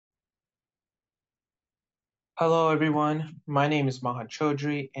Hello, everyone. My name is Mahad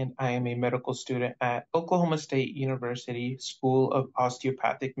Chaudhry, and I am a medical student at Oklahoma State University School of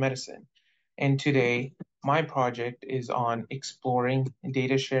Osteopathic Medicine. And today, my project is on exploring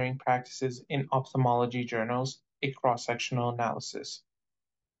data sharing practices in ophthalmology journals, a cross-sectional analysis.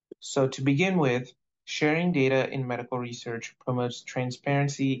 So, to begin with, sharing data in medical research promotes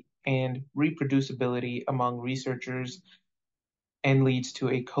transparency and reproducibility among researchers and leads to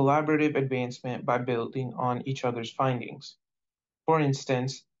a collaborative advancement by building on each other's findings. For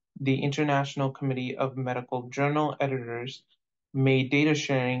instance, the International Committee of Medical Journal Editors made data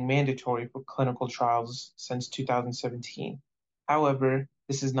sharing mandatory for clinical trials since 2017. However,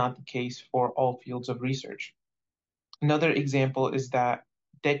 this is not the case for all fields of research. Another example is that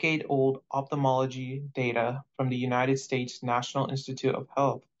decade-old ophthalmology data from the United States National Institute of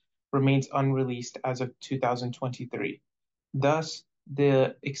Health remains unreleased as of 2023. Thus,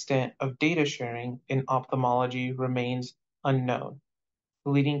 the extent of data sharing in ophthalmology remains unknown,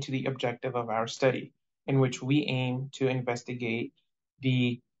 leading to the objective of our study, in which we aim to investigate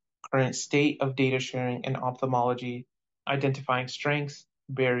the current state of data sharing in ophthalmology, identifying strengths,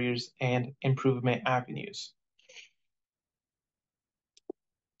 barriers, and improvement avenues.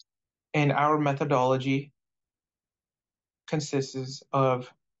 And our methodology consists of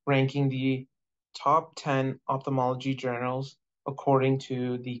ranking the top 10 ophthalmology journals according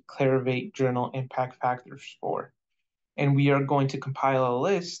to the Clarivate Journal Impact Factor score. And we are going to compile a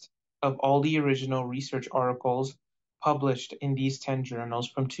list of all the original research articles published in these 10 journals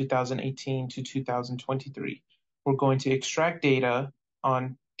from 2018 to 2023. We're going to extract data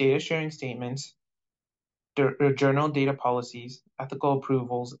on data sharing statements, journal data policies, ethical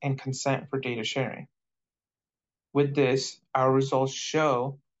approvals, and consent for data sharing. With this, our results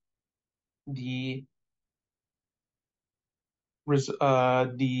show the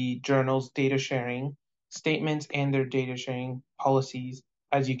journal's data sharing statements and their data sharing policies,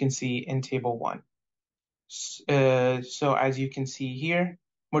 as you can see in Table 1. So as you can see here,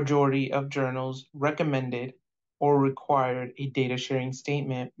 majority of journals recommended or required a data sharing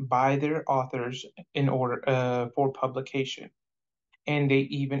statement by their authors in order for publication. And they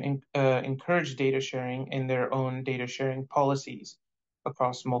even encourage data sharing in their own data sharing policies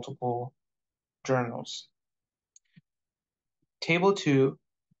across multiple journals. Table 2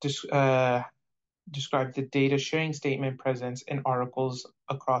 describes the data sharing statement presence in articles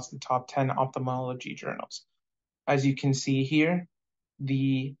across the top 10 ophthalmology journals. As you can see here,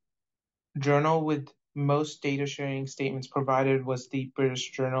 the journal with most data sharing statements provided was the British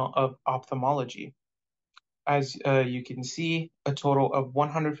Journal of Ophthalmology. As you can see, a total of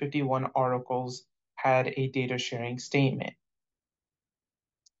 151 articles had a data sharing statement,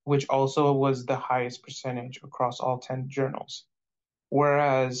 which also was the highest percentage across all 10 journals.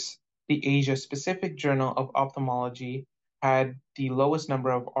 Whereas the Asia-Pacific Journal of Ophthalmology had the lowest number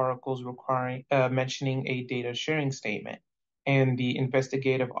of articles requiring mentioning a data sharing statement, and the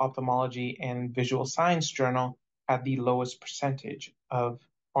Investigative Ophthalmology and Visual Science Journal had the lowest percentage of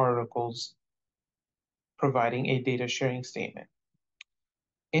articles providing a data sharing statement.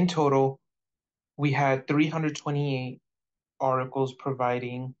 In total, we had 328 articles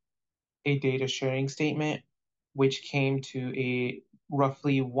providing a data sharing statement, which came to a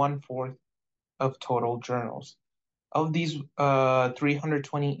roughly 1/4 of total journals. Of these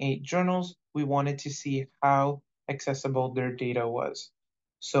 328 journals, we wanted to see how accessible their data was.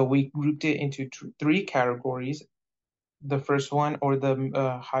 So we grouped it into three categories. The first one, or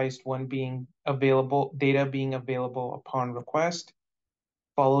the highest one, being data being available upon request,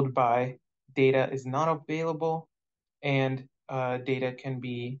 followed by data is not available, and data can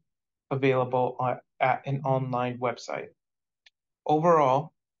be available at an online website.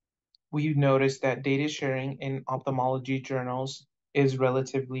 Overall, we've noticed that data sharing in ophthalmology journals is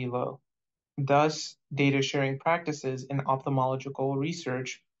relatively low. Thus, data sharing practices in ophthalmological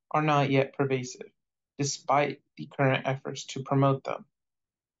research are not yet pervasive, despite the current efforts to promote them.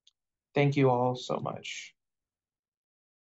 Thank you all so much.